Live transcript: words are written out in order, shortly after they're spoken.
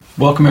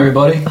Welcome,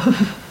 everybody.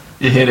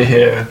 You're here to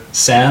hear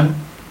Sam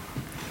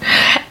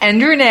and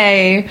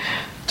Renee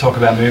talk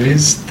about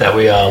movies that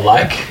we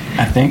like,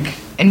 I think.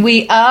 And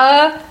we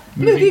are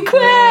Movie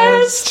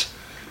Quest.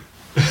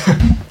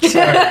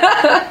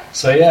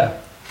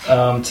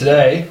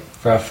 Today,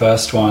 for our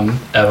first one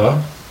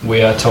ever,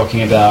 we are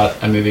talking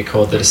about a movie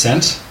called The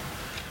Descent,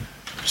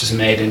 which was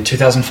made in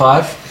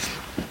 2005.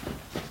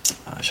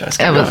 Should I keep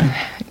going?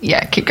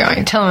 Yeah, keep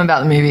going. Tell them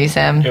about the movie,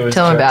 Sam. It was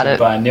Tell them about it.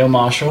 by Neil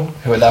Marshall,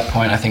 who at that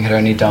point I think had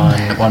only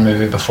done one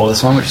movie before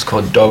this one, which is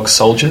called Dog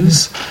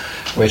Soldiers,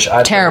 which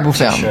I terrible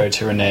film. Showed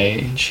to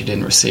Renee. She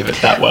didn't receive it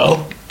that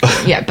well.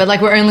 Yeah, but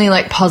we're only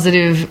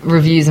positive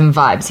reviews and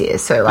vibes here,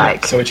 so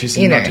so we're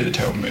choosing not to do the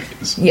terrible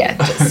movies. Yeah,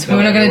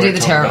 we're not going to do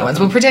the terrible ones.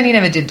 We'll pretend he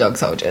never did Dog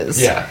Soldiers.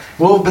 Yeah.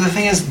 Well, but the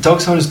thing is, Dog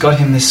Soldiers got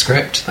him this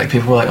script.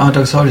 People were like, "Oh,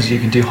 Dog Soldiers, you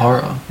can do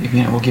horror.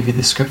 We'll give you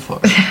this script for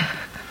it."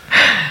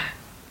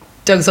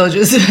 Dog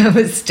Soldiers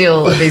was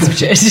still a piece of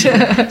shit.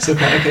 So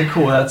okay,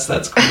 cool. That's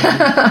cool.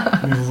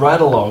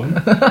 Right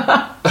along.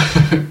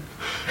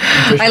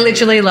 I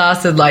literally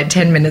lasted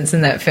 10 minutes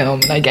in that film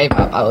and I gave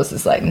up. I was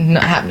just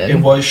not happening. It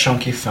was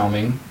shonky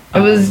filming. It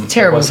was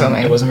terrible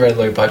filming. It wasn't very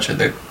low budget.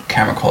 The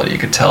camera quality, you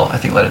could tell, I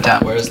think, let it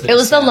down. Whereas it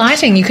was the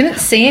lighting. You couldn't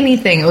see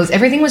anything.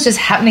 Everything was just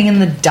happening in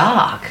the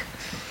dark.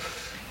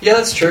 Yeah,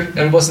 that's true. And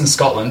it was in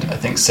Scotland, I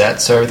think,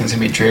 set, so everything's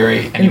going to be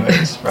dreary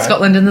anyways, right?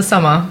 Scotland in the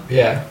summer.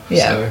 Yeah.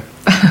 So,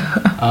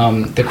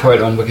 the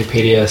quote on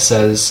Wikipedia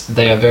says,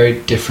 "They are very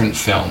different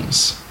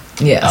films."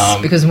 Yes,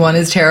 because one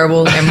is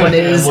terrible and one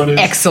is, one is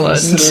excellent.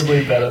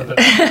 Considerably better than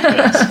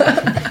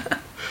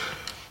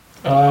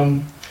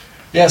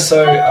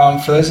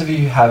for those of you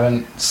who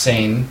haven't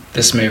seen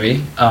this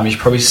movie, you should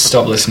probably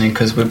stop listening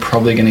because we're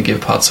probably going to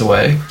give parts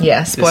away.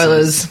 Yeah,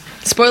 spoilers.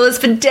 Spoilers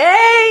for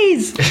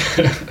days!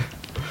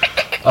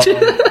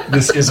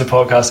 This is a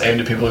podcast aimed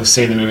at people who've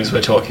seen the movies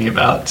we're talking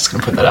about. Just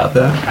going to put that out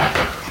there.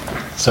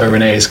 So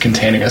Renee is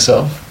containing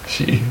herself.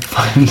 She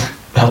found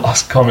that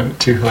last comment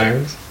too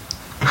hilarious.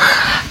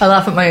 I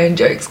laugh at my own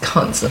jokes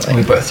constantly.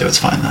 We both do. It's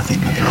fine. I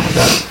think nothing wrong with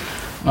that.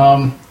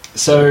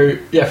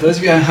 For those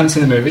of you who haven't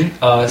seen the movie,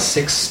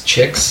 6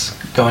 chicks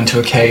go into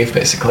a cave,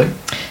 basically.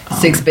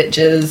 6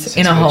 bitches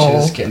in a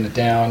hole. Getting it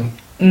down,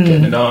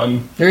 getting it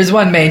on. There is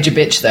one major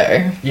bitch,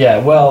 though. Yeah,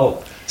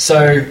 well...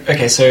 So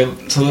let's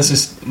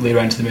just lead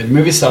right into the movie. The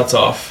movie starts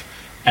off,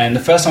 and the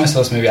first time I saw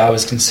this movie, I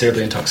was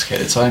considerably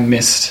intoxicated, so I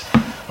missed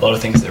a lot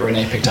of things that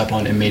Renee picked up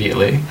on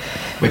immediately,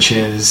 which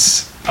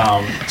is,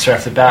 straight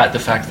off the bat, the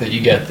fact that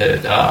you get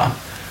that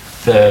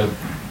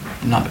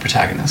not the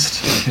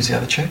protagonist, who's the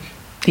other chick?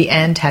 The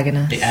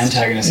antagonist. The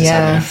antagonist is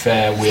having an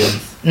affair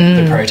with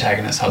the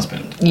protagonist's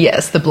husband.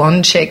 Yes, the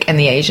blonde chick and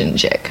the Asian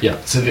chick. Yeah,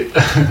 so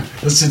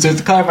let's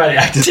just clarify the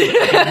actors.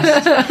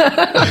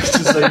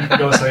 Just so you can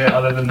go something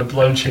other than the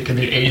blonde chick and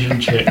the Asian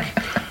chick.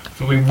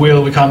 But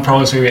we can't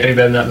promise we'll be any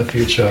better than that in the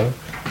future.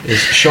 Is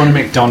Shauna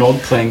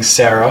McDonald playing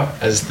Sarah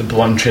as the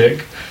blonde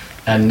chick,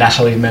 and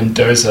Natalie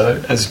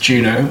Mendoza as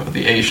Juno,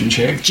 the Asian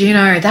chick.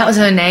 Juno, that was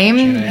her name,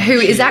 Juno, who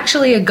is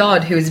actually a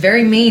god who is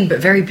very mean but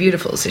very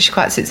beautiful, so she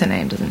quite suits her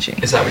name, doesn't she?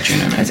 Is that what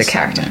Juno means? As a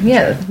character.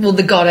 Yeah, well,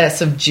 the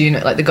goddess of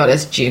Juno, the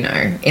goddess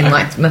Juno in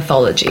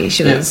mythology.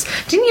 She was...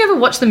 Didn't you ever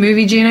watch the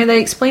movie Juno? They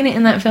explain it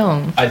in that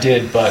film. I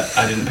did, but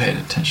I didn't pay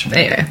attention.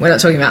 Anyway, we're not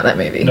talking about that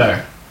movie. No.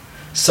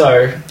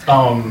 So,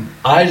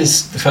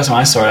 the first time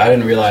I saw it, I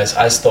didn't realise,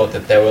 I just thought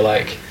that they were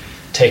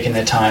taking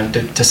their time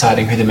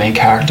deciding who the main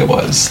character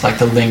was,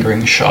 the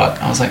lingering shot.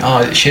 I was like, oh,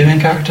 is she the main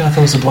character? I thought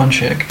it was a blonde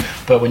chick.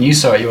 But when you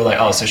saw it, you were like,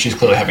 oh, so she's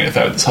clearly having an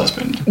affair with this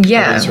husband.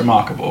 Yeah. It was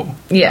remarkable.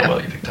 Yeah.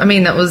 Well, you picked up. I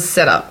mean, that was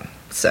set up,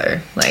 so,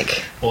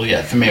 Well,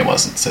 yeah, for me it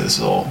wasn't, so this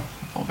is all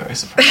very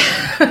surprising.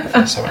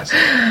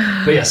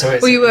 But yeah, so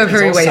it's... Well, you were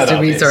very wasted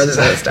when you saw it the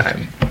first first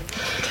time.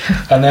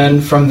 And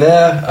then from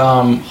there,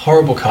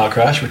 horrible car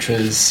crash, which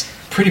was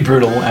pretty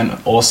brutal and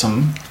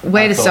awesome.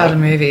 Way to start a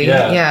movie.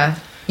 Yeah.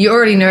 You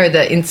already know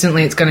that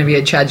instantly it's going to be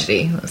a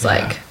tragedy. It's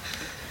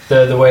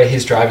the way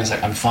he's driving is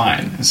I'm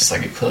fine. It's just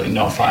you're clearly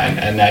not fine,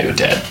 and now you're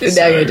dead.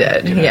 Now you're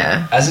dead,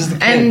 yeah. As is the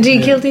kid. And he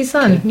killed his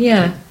son,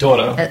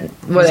 Daughter.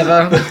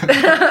 Whatever.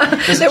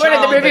 They weren't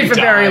in the movie for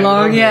very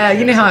long,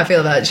 You know how I feel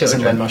about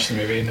children. Doesn't lend much to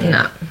the movie,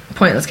 No.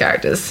 Pointless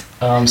characters.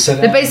 So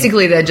they're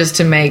basically there just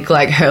to make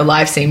her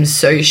life seem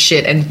so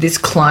shit, and this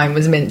climb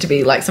was meant to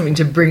be something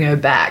to bring her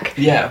back.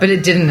 Yeah. But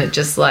it didn't. It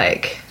just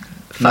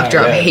fucked her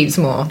up heaps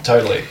more.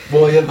 Totally.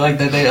 Well, yeah,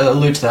 they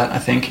allude to that, I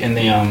think, in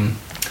the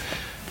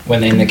when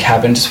they're in the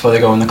cabin just before they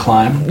go on the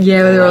climb.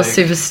 Yeah, where they're all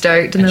super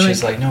stoked, and they're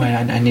she's like, "No,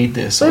 I need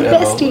this." We're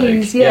whatever.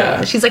 besties.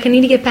 Yeah. She's like, "I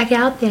need to get back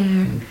out there.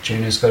 And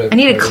Juno's got. I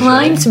need to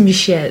climb some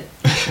shit."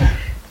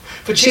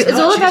 But it's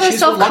all about her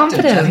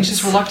self-confidence. I think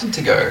she's reluctant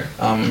to go.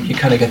 You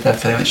kind of get that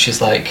feeling that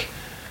she's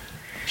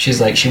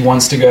she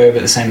wants to go, but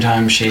at the same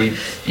time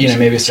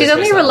maybe she's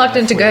only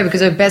reluctant to go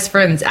because her best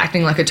friend's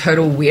acting like a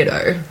total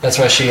weirdo. That's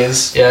why she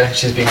is. Yeah,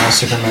 she's being all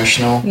super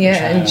emotional.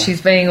 Yeah, and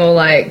she's being all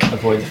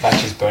avoid the fact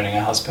she's burning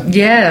her husband.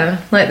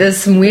 Yeah, there's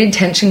some weird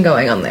tension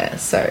going on there.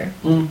 So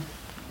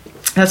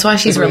That's why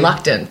she's Agreed.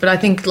 reluctant. But I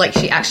think like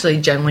she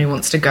actually genuinely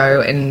wants to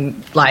go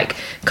and like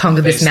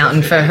conquer this Face the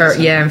mountain for fear, her,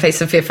 isn't it? and face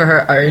the fear for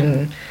her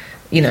own,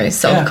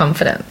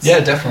 self-confidence.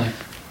 Yeah, definitely.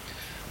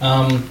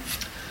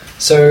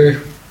 So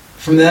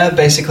from there,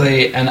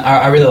 basically, and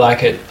I really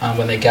like it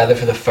when they gather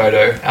for the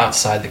photo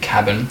outside the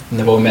cabin, and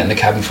they've all met in the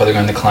cabin before they're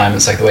going to climb.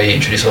 It's like the way you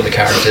introduce all the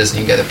characters, and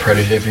you get the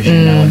protege vision,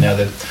 and now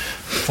the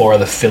 4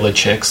 other filler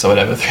chicks or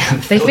whatever.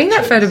 They bring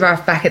that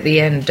photograph back at the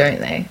end, don't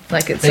they?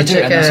 Like it's They such do,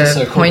 and that's a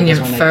also cool poignant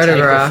because when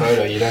photograph. They take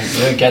the photo, you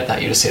don't get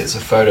that. You just see it's a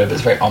photo, but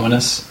it's very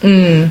ominous.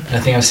 And I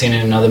think I've seen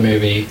in another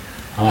movie,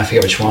 I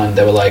forget which one,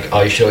 they were like,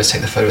 oh, you should always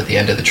take the photo at the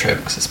end of the trip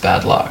because it's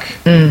bad luck.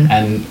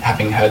 And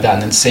having heard that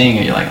and then seeing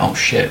it, you're like, oh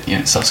shit,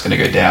 stuff's going to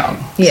go down.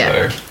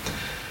 Yeah.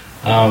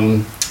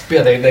 So, but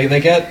yeah, they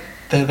get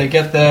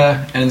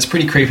there, and it's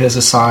pretty creepy. There's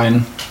a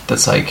sign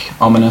that's like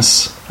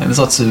ominous. Like, there's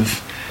lots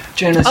of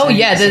generous. Oh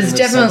yeah, there's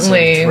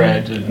definitely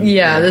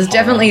there's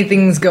definitely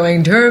things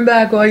going. Turn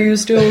back while you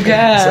still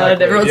can.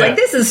 Exactly, Everyone's like,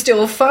 this is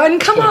still fun.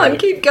 Come on,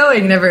 keep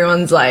going. And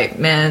everyone's like,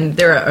 man,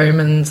 there are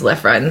omens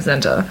left, right, and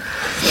center.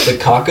 The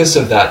carcass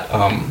of that,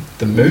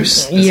 the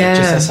moose, that's like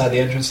just outside the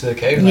entrance to the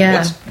cave.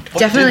 Like, what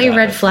definitely did that?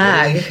 red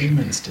flag. What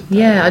humans did that?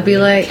 Yeah, I'd be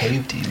like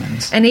cave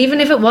demons. And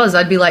even if it was,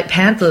 I'd be like,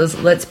 Panthers,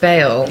 let's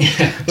bail.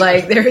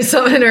 Like there is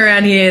something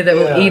around here that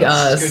will eat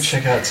us. Let's go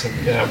check out some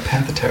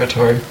panther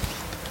territory.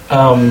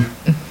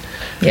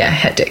 Yeah,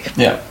 hectic.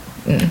 Yeah.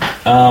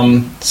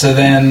 So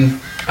then...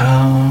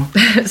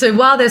 so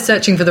while they're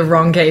searching for the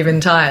wrong cave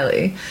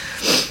entirely...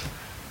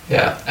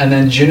 Yeah, and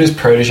then Juno's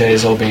protege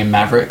is all being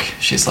Maverick.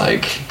 She's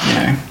like,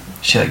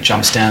 she like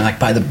jumps down like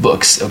by the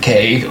books,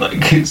 okay?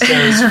 Like, so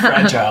it's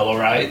fragile,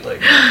 alright?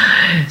 Like,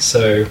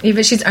 so... Yeah,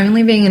 but she's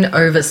only being an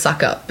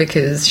over-sucker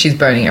because she's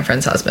boning her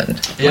friend's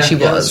husband. Yeah, or she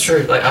was. That's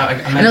true. Like,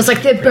 and it was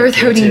like, they're both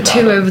holding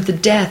 2 over the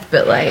death,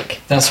 but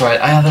like... That's right.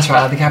 That's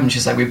right. At the cabin,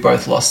 she's like, we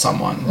both lost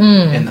someone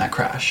in that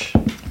crash.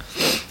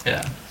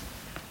 Yeah.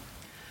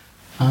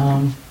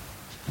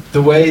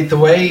 The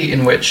way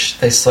in which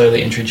they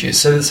slowly introduce...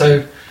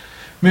 So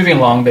moving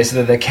along,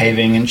 basically they're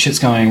caving and shit's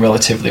going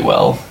relatively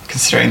well,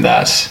 considering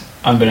that,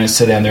 unbeknownst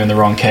to them, they're in the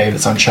wrong cave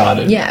that's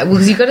uncharted. Yeah, well,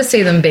 because you've got to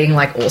see them being,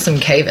 like, awesome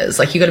cavers.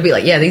 Like, you've got to be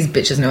like, yeah, these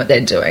bitches know what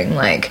they're doing.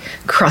 Like,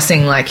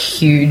 crossing, like,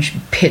 huge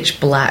pitch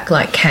black,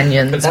 like,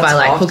 canyons by,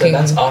 like, hooking...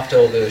 That's after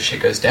all the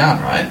shit goes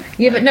down, right?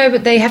 Yeah,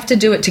 but they have to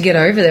do it to get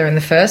over there in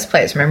the first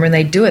place, remember? And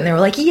they do it, and they were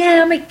like,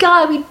 yeah, oh my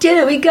god, we did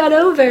it, we got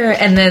over.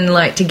 And then,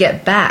 like, to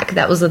get back,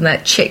 that was when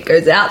that chick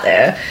goes out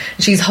there.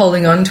 She's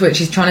holding on to it,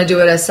 she's trying to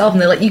do it herself,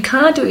 and they're like, you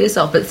can't do it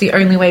yourself, but it's the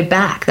only way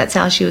back. That's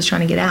how she was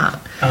trying to get out.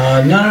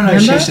 No.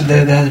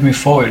 They had to move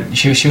forward.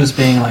 She was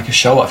being like a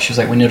show off. She was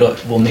like,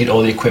 we'll need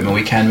all the equipment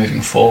we can moving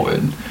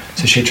forward.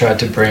 So she tried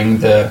to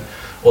bring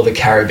all the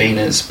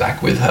carabiners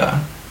back with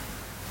her.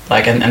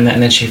 Like, and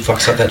then she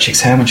fucks up that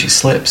chick's hand when she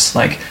slips.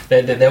 Like,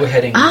 they were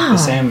heading the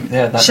same.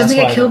 Yeah, she doesn't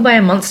get killed by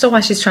a monster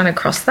while she's trying to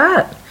cross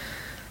that.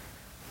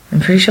 I'm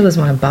pretty sure there's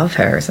one above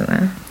her, isn't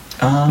there?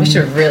 We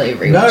should really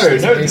rewatch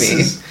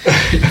this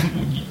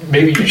movie.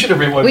 Maybe you should have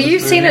rewatched. Well,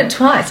 you've seen it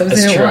twice. I've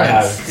seen it once, I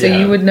have, so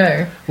you would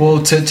know.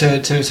 Well,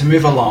 to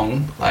move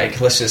along, like,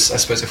 let's just, I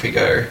suppose, if we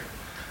go.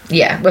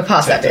 Yeah, we're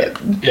past that bit.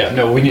 Yeah,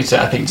 no, we need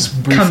to, I think,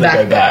 just briefly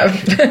go back.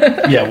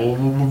 Yeah, we'll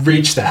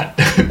reach that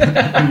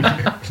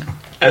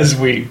as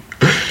we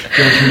go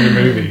through the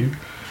movie.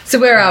 So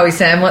where are we,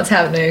 Sam? What's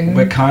happening?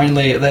 We're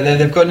currently...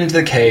 They've gotten into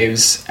the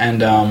caves,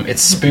 and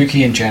it's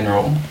spooky in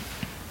general.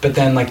 But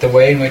then, like, the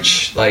way in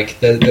which, like,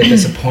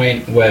 there's a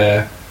point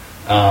where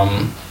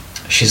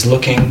she's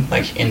looking,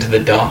 like, into the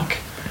dark,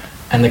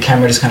 and the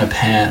camera just kind of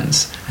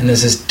pans, and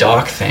there's this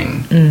dark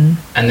thing,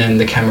 and then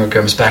the camera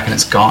goes back and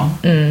it's gone.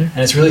 And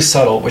it's really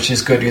subtle, which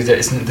is good, because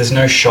there's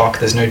no shock,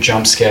 there's no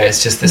jump scare,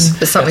 it's just this...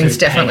 But something's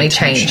definitely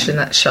changed in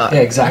that shot. Yeah,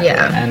 exactly.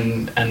 Yeah.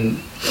 And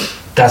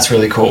that's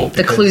really cool.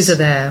 The clues are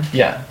there.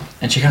 Yeah.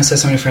 And she kind of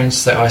says to my friends,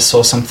 she's like, oh, I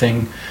saw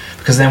something...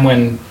 Because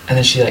then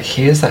she, like,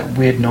 hears that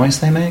weird noise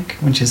they make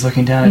when she's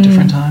looking down at a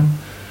different time.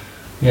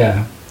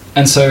 Yeah.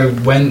 And so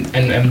when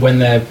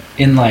they're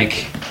in,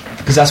 like...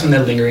 Because that's when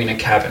they're lingering in a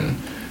cabin,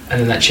 and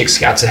then that chick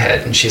scouts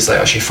ahead, and she's like,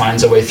 oh, she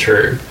finds her way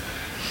through.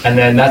 And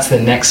then that's the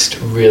next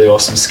really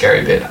awesome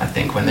scary bit, I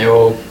think, when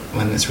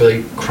it's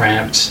really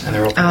cramped, and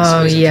they're all...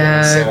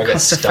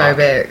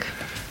 claustrophobic.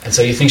 And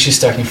so you think she's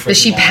stuck in... But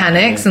she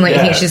panics, and, like,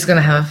 you think she's going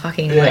to have a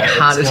fucking,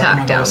 heart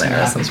attack down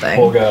there or something.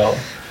 Poor girl.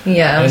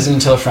 Yeah. And it isn't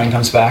until a friend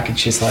comes back and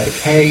she's like,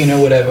 hey,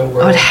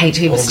 whatever. I'd hate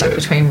to be stuck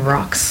between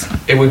rocks.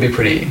 It would be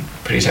pretty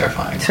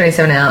terrifying.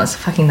 27 hours,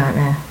 fucking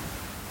nightmare.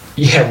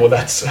 Yeah, well,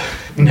 that's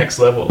next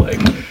level,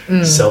 like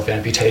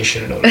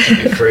self-amputation in order to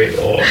be free,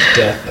 or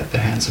death at the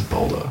hands of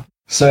Boulder.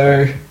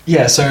 So,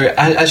 yeah,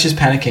 as she's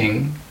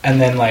panicking,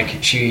 and then,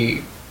 like,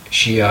 she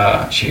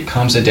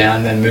calms her down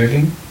and then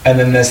moving, and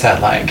then there's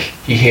that, like,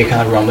 you hear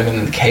kind of rumbling and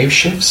then the cave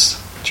shifts.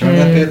 Do you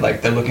remember that bit?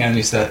 Like, they're looking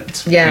underneath that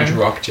huge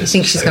rock, just...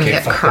 You think she's going to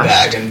get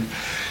crushed. And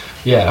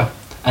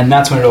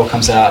that's when it all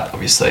comes out,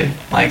 obviously.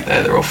 Like,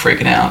 they're all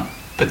freaking out.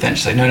 But then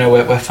she's like, no,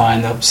 we're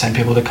fine. They'll send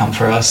people to come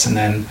for us. And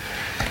then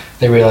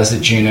they realize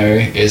that Juno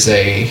is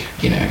a,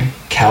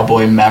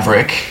 cowboy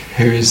maverick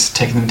who's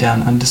taking them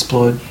down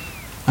undiscovered,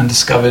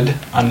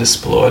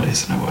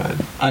 isn't a word.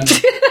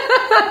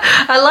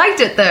 I liked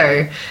it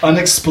though.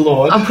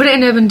 Unexplored. I'll put it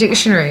in Urban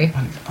Dictionary.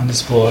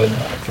 Undexplored.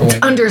 It's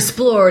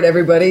underexplored,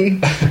 everybody.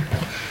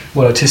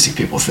 What autistic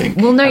people think.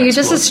 Well, no, you're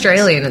just unexplored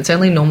Australian. It's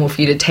only normal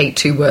for you to take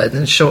 2 words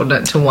and shorten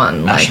it to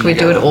one. Mash Like, them we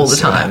do it together, all the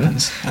see what time.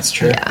 happens. That's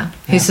true. Yeah.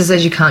 Who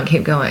says you can't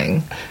keep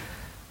going?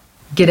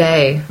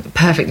 G'day.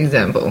 Perfect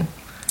example.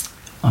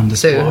 So,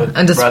 Undexplored.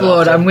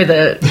 underexplored, Right I'm with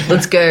it.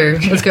 Let's go.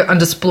 Let's go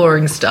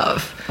underexploring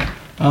stuff.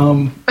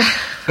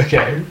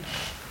 Okay.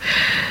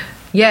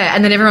 Yeah,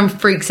 and then everyone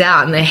freaks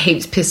out and they're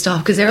heaps pissed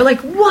off because they're like,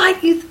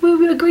 what?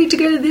 We agreed to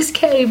go to this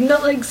cave,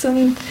 not like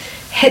some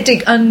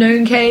hectic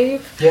unknown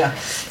cave. Yeah.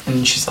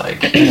 And she's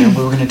like, we were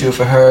going to do it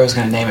for her. I was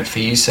going to name it for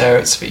you,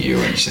 Sarah. It's for you.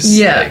 And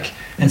she's like...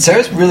 And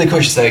Sarah's really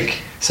cool. She's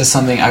like... Says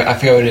something, I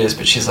forget what it is,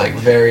 but she's like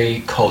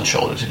very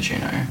cold-shouldered to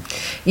Juno.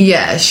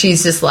 Yeah,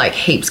 she's just like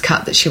heaps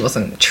cut that she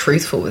wasn't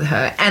truthful with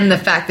her. And the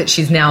fact that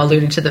she's now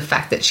alluded to the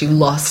fact that she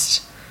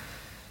lost,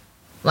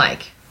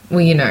 like...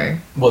 Well,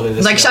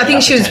 like I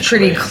think she was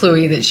pretty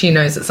cluey that she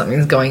knows that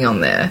something's going on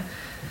there.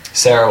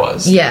 Sarah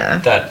was. Yeah.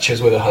 That she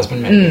was with her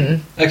husband,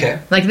 maybe. Okay.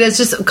 Like, there's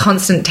just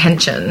constant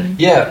tension.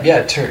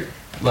 Yeah, true.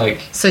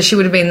 Like... So she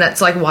would have been...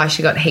 That's, like, why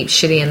she got heaps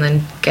shitty and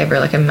then gave her,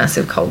 like, a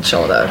massive cold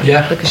shoulder.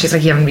 Yeah. Because she's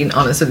like, you haven't been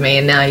honest with me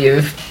and now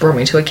you've brought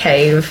me to a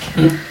cave.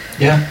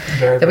 Yeah,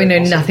 very, that we know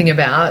possible. nothing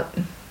about.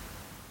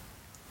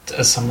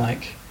 As some,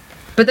 like...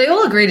 But they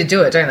all agree to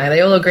do it, don't they?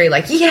 They all agree,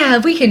 like, yeah,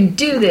 we can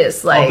do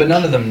this. Like, but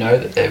none of them know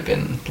that they've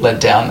been led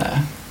down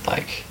there.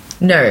 Like,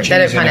 no, they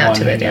don't find out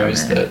till they're down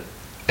knows there. That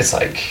it's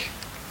like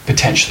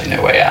potentially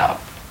no way out.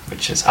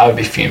 Which is, I would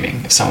be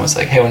fuming if someone was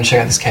like, "Hey, want to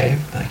check out this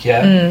cave?" Like,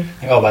 yeah.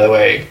 Like, oh, by the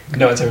way,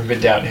 no one's ever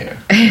been down here.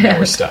 Now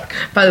we're stuck.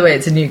 By the way,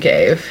 it's a new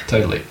cave.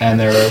 Totally, and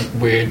there are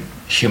weird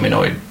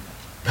humanoid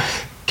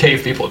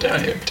cave people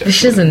down here.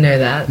 She doesn't know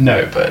that.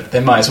 No, but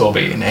there might as well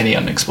be in any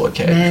unexplored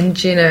cave. And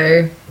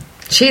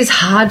she's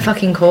hard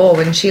fucking core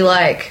when she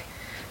like...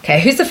 Okay,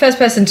 who's the first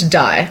person to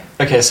die?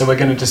 Okay, so we're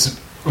gonna go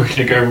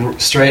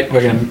straight.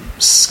 We're gonna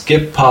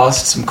skip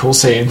past some cool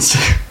scenes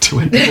to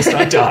when people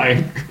start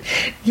dying.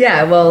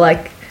 Yeah, well,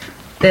 like,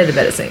 they're the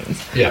better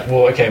scenes. Yeah,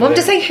 well, okay. Well, I'm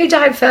just saying who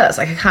died first.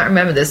 Like, I can't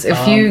remember this. A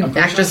few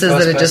actresses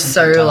that are just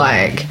so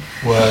like...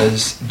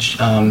 Was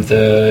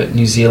the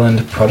New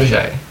Zealand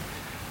protege.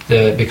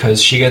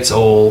 Because she gets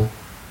all...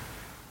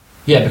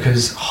 Yeah,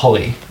 because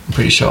Holly, I'm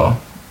pretty sure.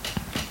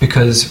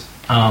 Because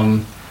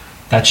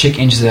that chick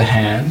injures her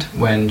hand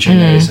when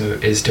Juno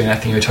is doing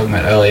that thing you were talking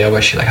about earlier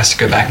where she like has to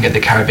go back and get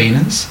the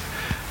carabiners.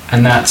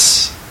 And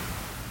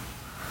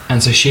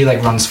so she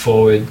like runs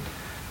forward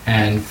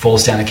and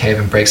falls down a cave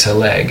and breaks her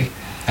leg.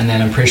 And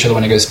then I'm pretty sure that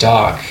when it goes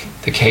dark,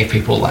 the cave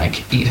people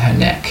like eat her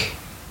neck.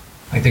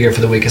 Like they go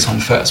for the weakest one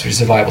first, which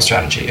is a viable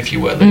strategy if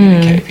you were living in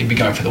a cave. You'd be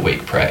going for the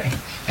weak prey.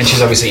 And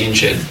she's obviously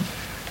injured.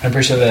 I'm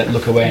pretty sure they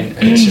look away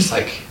and it's just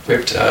like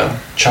ripped a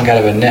chunk out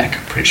of her neck.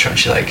 I'm pretty sure. And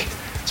she like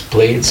just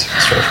bleeds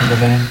straight from the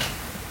vein.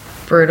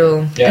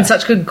 Brutal. Yeah. And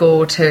such good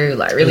gore too.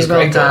 Like really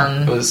well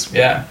done. It was,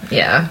 yeah.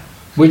 Yeah.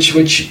 Which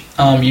you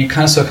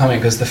kind of saw coming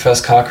because the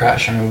first car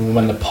crash, I remember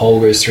when the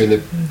pole goes through the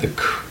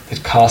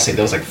car seat,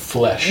 there was like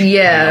flesh coming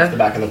off the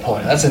back of the pole.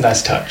 That's a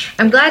nice touch.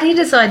 I'm glad he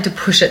decided to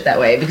push it that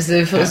way because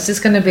if it was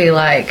just going to be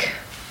like,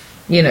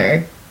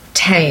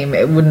 tame,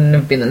 it wouldn't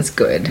have been as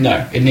good.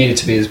 No, it needed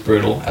to be as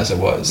brutal as it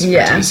was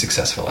to be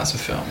successful as a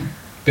film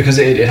because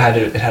it had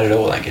it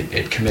all. Like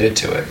it committed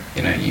to it.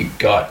 You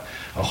got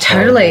a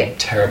horrible,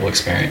 terrible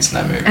experience in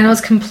that movie, and I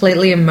was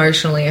completely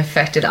emotionally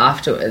affected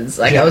afterwards.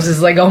 Like I was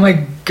just like, oh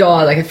my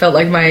god! Like I felt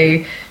like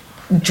my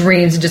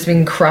dreams had just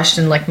been crushed,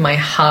 and like my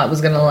heart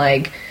was gonna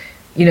like,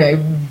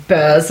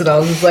 burst. And I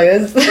was just like,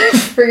 it's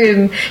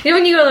freaking.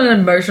 When you go on an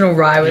emotional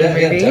ride with a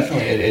movie, yeah,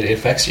 definitely, it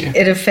affects you.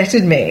 It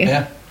affected me.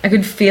 Yeah. I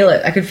could feel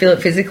it. I could feel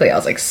it physically. I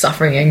was like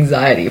suffering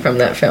anxiety from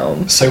that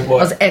film. So what?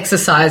 I was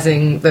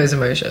exercising those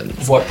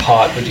emotions. What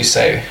part would you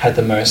say had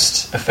the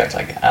most effect,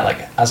 like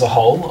as a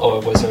whole, or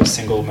was there a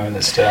single moment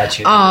that stood out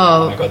to you?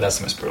 Oh my god, that's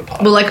the most brutal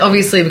part. Well, like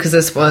obviously because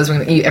of spoilers,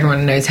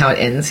 everyone knows how it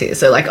ends here.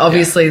 So like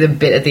obviously the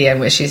bit at the end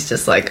where she's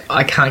just like,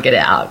 I can't get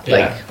out.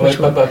 Yeah, like,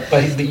 but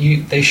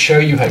they show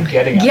you her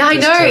getting out. Yeah, I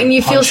know, and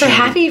you feel so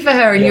happy for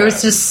her, and you're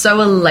just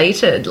so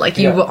elated. Like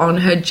you were on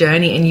her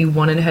journey, and you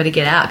wanted her to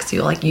get out because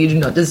you're like, you do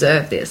not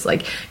deserve this.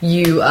 Like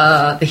you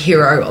are the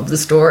hero of the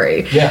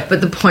story. Yeah. But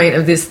the point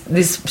of this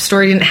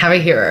story didn't have a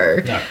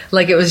hero. No.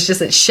 Like it was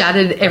just, it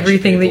shattered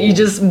everything that you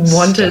just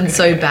wanted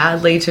so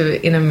badly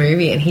in a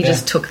movie, and he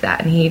just took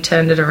that and he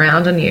turned it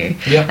around on you.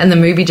 Yeah. And the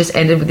movie just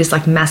ended with this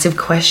like massive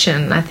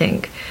question. I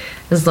think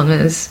as long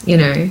as you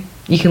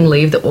can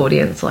leave the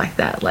audience like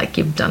that, like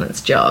you've done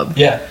its job.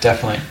 Yeah,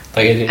 definitely.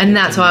 And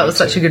that's why it was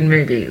such a good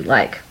movie.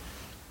 Like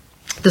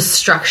the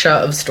structure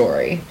of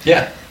story.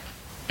 Yeah.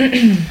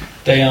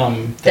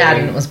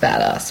 Dad was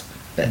badass,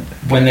 but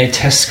when they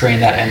test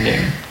screen that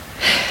ending,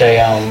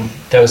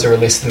 there was a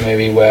release of the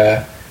movie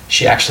where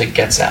she actually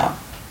gets out,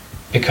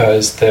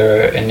 because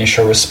their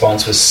initial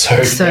response was so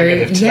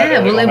negative to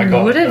that. Well, like, oh my it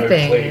God, would have no,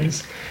 been.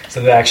 Please.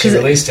 So they actually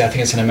released it. I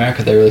think it's in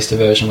America. They released a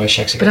version where she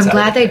actually But gets I'm out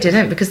glad of the they cage.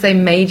 didn't, because they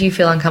made you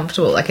feel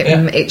uncomfortable. Like,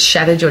 it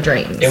shattered your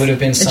dreams. It would have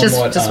been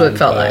somewhat just what it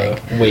felt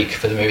like. weak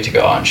for the movie to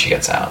go on. She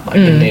gets out. Like,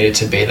 it needed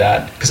to be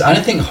that. Because I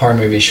don't think horror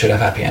movies should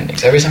have happy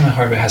endings. Every time a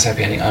horror movie has a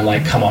happy ending, I'm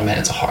like, come on, man,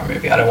 it's a horror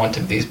movie. I don't want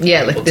these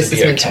Yeah, people like, this to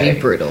be is meant okay. to be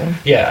brutal.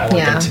 Yeah, I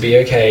want them to be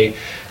okay,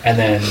 and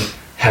then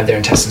have their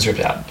intestines ripped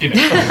out. You know?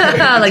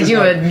 Like, you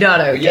were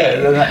not okay.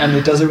 Yeah, and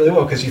it does it really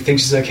well, because you think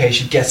she's okay,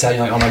 she gets out,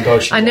 you're like, oh my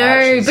God, she's I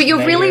know, but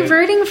you're really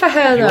rooting for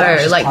her, though.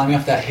 She's Like, climbing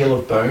up that hill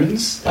of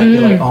bones. Like,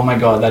 you're like, oh my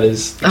God, that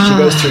is... She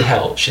goes through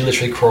hell. She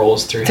literally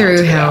crawls through hell.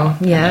 Through hell,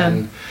 yeah.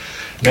 And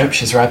nope,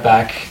 she's right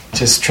back,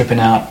 just tripping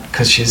out,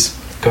 because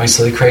she's going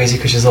slowly crazy,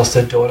 because she's lost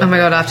her daughter. oh my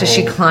God, after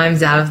she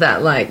climbs out of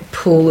that, like,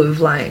 pool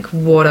of, like,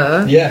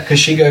 water. Yeah, because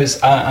she goes...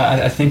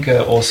 I think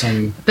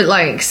awesome... But,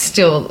 like,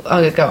 still...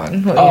 Oh, go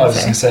on. What were you I gonna was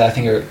just going to say, I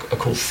think a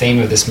cool theme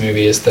of this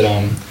movie is that...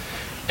 and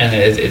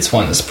it's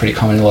one that's pretty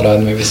common in a lot of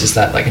other movies, is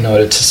that, like, in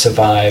order to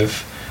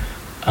survive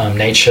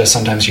nature,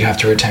 sometimes you have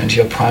to return to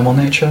your primal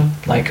nature.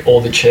 Like, all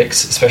the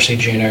chicks, especially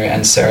Juno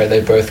and Sarah, they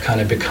both kind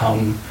of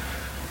become...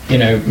 You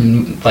know,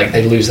 like,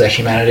 they lose their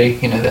humanity.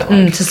 You know, they're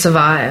like... to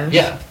survive.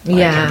 Yeah.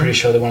 Like, I'm pretty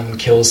sure that one of them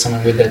kills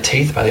someone with their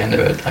teeth by the end of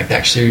it. Like, they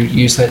actually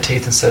use their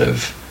teeth instead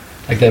of...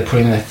 Like, they're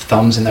putting their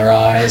thumbs in their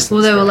eyes.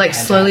 Well, they were, like,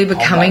 slowly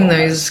becoming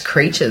those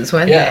creatures,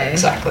 weren't Yeah, they?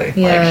 exactly.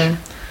 Yeah.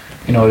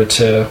 Like, in order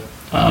to...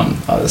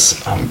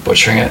 I'm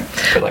butchering it.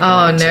 But, like,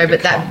 Oh, no,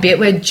 but that bit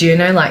where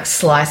Juno, like,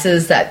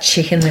 slices that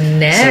chick in the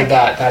neck... So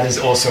that is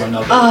also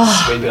another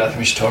sweet bit I think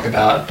we should talk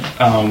about.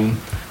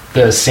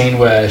 The scene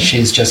where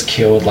she's just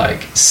killed,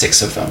 like,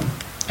 6 of them.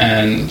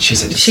 And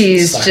she's just she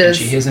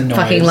hears a noise.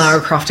 Fucking Lara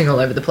Crofting all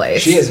over the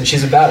place. She is, and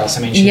she's a badass.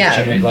 I mean,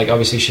 she, like,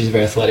 obviously she's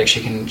very athletic.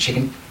 She can.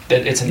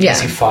 It's an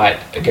easy fight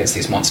against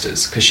these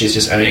monsters, because she's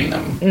just owning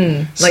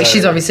them. Like,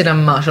 she's obviously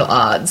done martial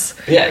arts.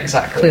 Yeah,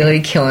 exactly.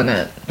 Clearly killing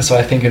it. So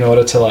I think in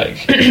order to,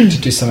 like, to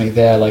do something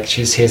there, like,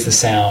 she just hears the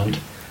sound,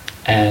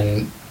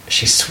 and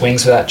she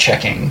swings without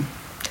checking.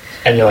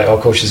 And you're like, oh,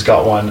 cool, she's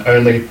got one,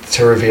 only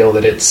to reveal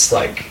that it's,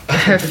 like...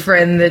 her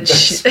friend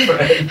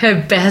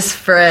her best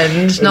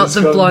friend, not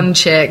the blonde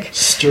chick.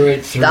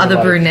 Straight through, the other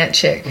like, brunette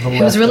chick.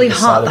 Who was really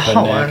hot, the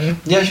hot one.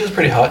 Yeah, she was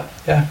pretty hot,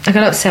 yeah. I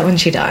got upset when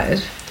she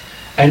died.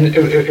 And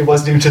it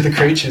wasn't even to the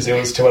creatures, it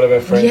was to one of her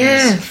friends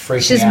freaking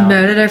out. She just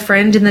murdered her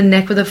friend in the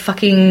neck with a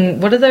fucking...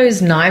 What are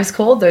those knives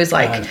called? Those,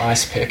 like... an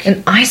ice pick.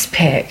 An ice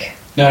pick.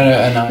 No,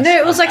 an ice... No,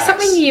 it was like axe.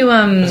 Something you...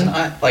 It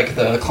was like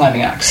the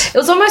climbing axe. It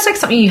was almost like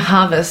something you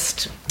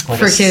harvest... Like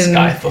freaking a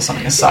scythe or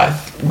something, a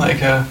scythe,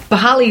 like a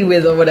barley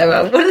with or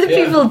whatever. What do the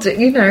people do?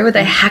 You know, where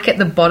they hack at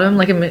the bottom,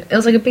 like it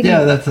was like a big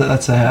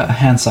that's a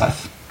hand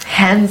scythe.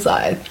 Hand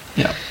scythe.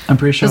 Yeah, I'm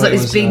pretty sure it was like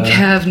this big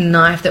curved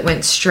knife that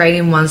went straight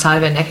in one side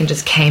of her neck and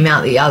just came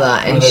out the other,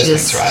 and she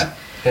just things, right?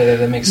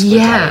 They make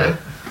split out of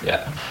it.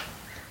 Yeah.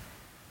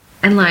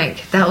 And,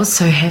 like, that was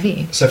so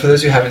heavy. So for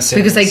those who haven't seen...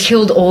 Because they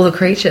killed all the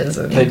creatures.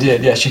 And they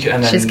did, yeah. She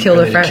just killed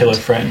her friend. Kill her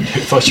friend who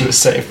thought she was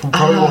safe.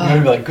 Probably walking over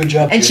and be like, good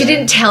job, and she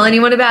didn't tell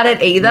anyone about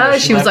it either. No,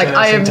 she was like,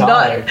 I am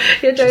not...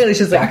 Yeah, totally.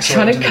 She was, like,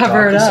 trying to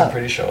cover it up. I'm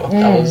pretty sure.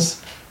 That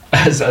was...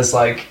 As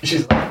like,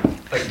 she's,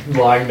 like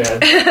lying there,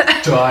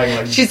 dying.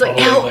 Like, she's like,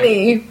 help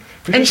me.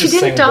 And she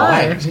didn't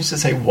die. Did she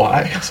just say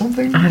why or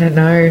something? I don't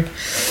know.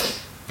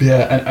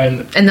 Yeah,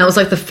 and that was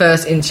like the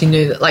first instance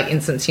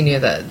you knew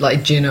that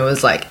like Juno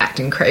was like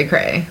acting cray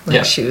cray.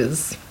 Like she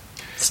was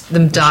the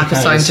dark was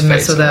starting to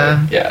mess with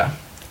her. Yeah.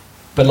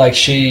 But like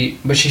she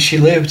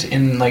lived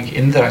in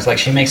those, like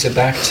she makes it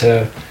back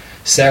to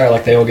Sarah,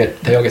 like they all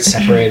get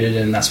separated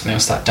and that's when they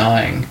all start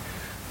dying.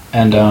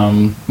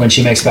 And when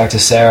she makes it back to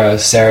Sarah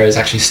has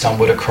actually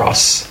stumbled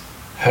across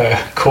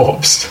her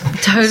corpse.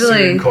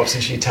 Totally. Corpse,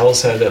 and she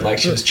tells her that like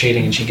she was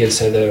cheating and she gives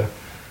her the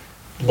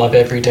love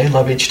every day,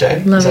 love each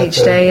day. Love each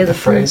day. The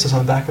phrase is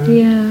on the back of it.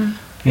 Yeah.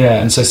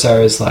 Yeah, and so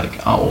Sarah's like,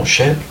 oh well,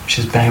 shit,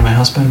 she's banging my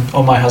husband.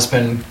 Or my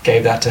husband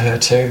gave that to her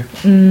too.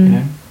 You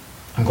know,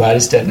 I'm glad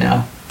he's dead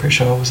now. Pretty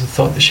sure it was a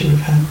thought that she would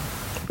have had.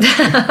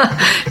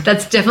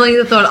 That's definitely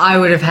the thought I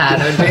would have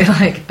had. I'd be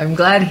like, I'm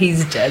glad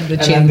he's dead.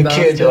 And then the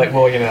kid, you're like,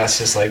 well, you know, that's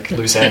just like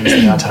loose ends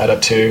and now tied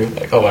up too.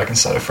 Like, oh, I can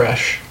start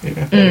afresh. You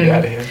know, get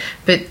out of here.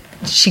 But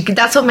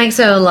that's what makes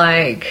her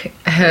like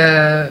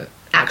her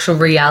actual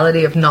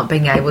reality of not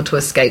being able to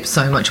escape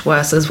so much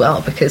worse as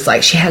well, because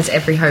like she has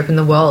every hope in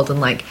the world and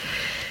like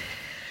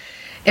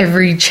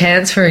every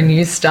chance for a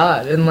new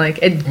start, and like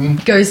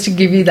it goes to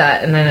give you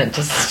that, and then it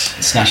just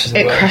snatches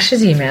it away.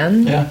 crushes you,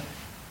 man. Yeah.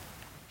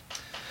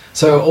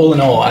 So all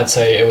in all, I'd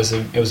say it was a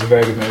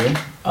very good movie.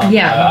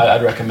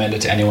 I'd recommend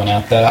it to anyone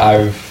out there.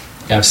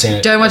 I've seen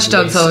it. Don't watch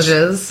Dog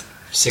Soldiers.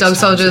 Dog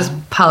Soldiers,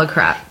 pile of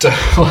crap.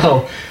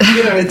 Well,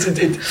 you know,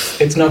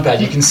 it's not bad.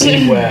 You can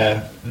see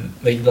where,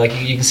 like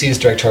you can see his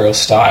directorial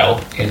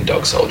style in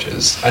Dog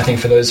Soldiers. I think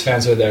for those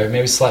fans who are there,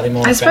 maybe slightly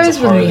more. I suppose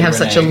when you have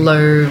such a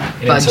low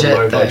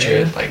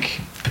budget, like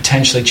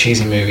potentially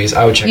cheesy movies,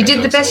 I would check. You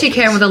did the best you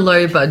can with a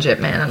low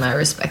budget, man, and I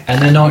respect that.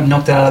 And they're not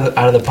knocked out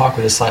of the park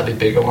with a slightly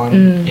bigger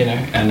one, you know,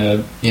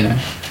 and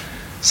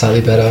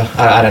slightly better.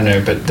 I don't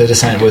know, but The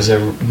Descent was a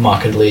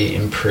markedly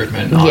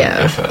improvement on Yeah.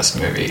 their first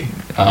movie.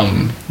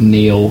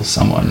 Neil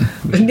someone.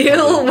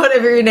 Neil,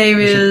 whatever your name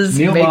is.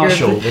 Neil maker of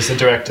Marshall the- was the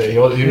director. He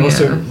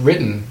also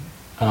written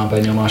by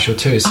Neil Marshall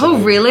too. So Oh,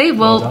 really?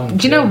 Well, done.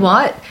 do you know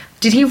what?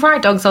 Did he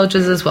write Dog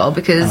Soldiers as well?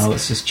 Because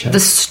Let's just check. the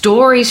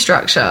story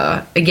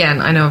structure, again,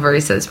 I know I've already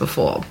said this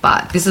before,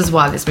 but this is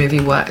why this movie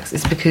works.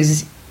 It's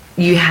because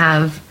you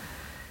have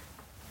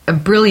a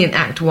brilliant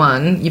Act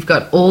 1, you've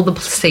got all the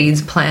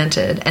seeds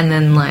planted, and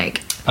then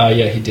like...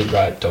 Yeah, he did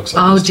write Dog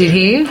Soldiers. Oh, did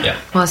he? Yeah.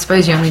 Well, I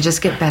suppose you only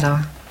just get better.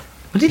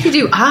 What did he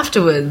do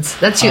afterwards?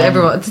 That's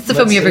everyone. That's the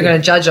film let's you're ever see. going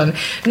to judge on.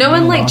 No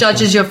one like Marshall.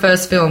 judges your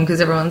first film because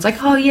everyone's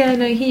like, oh yeah,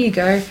 no, here you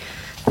go.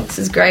 This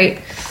is great.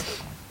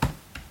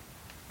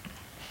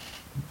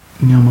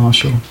 Neil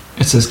Marshall.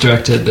 It says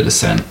directed The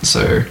Descent,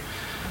 so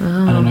I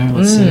don't know.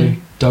 Let's see.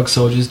 Dog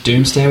Soldiers,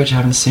 Doomsday, which I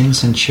haven't seen,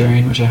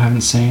 Centurion, which I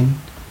haven't seen.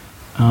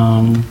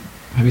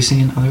 Have you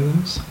seen other of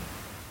those?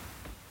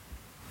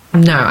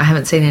 No, I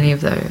haven't seen any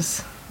of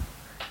those.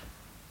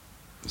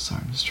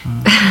 Sorry, I'm just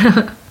trying.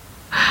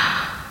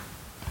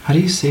 How do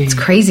you see? It's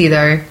crazy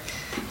though.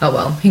 Oh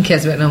well, who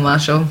cares about Neil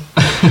Marshall?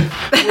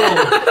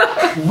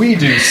 We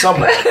do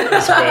somewhat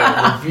as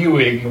we're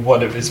reviewing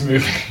one of his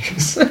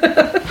movies.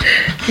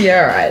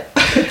 Yeah, right.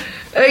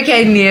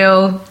 Okay,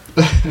 Neil.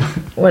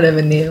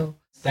 Whatever, Neil.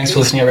 Thanks for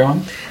listening,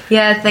 everyone.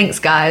 Yeah, thanks,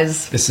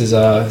 guys. This is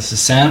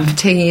Sam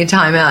Taking your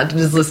time out to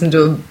just listen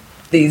to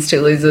these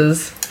two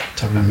losers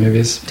talking about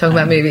movies. talk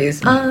about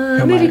movies. who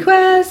am Movie I-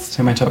 Quest.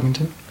 Who am I talking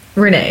to?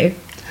 Renee.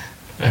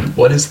 And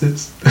what is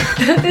this?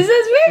 This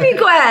is Movie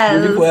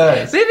Quest. Movie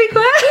Quest. Movie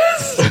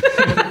Quest.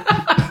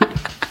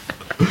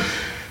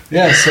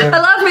 Yeah, so I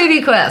love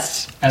Movie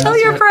Quest. Tell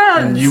that's your what-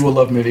 friends. And you will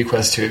love Movie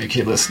Quest too if you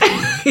keep listening.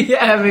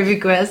 Yeah, Movie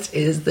Quest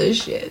is the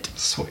shit.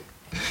 Sweet.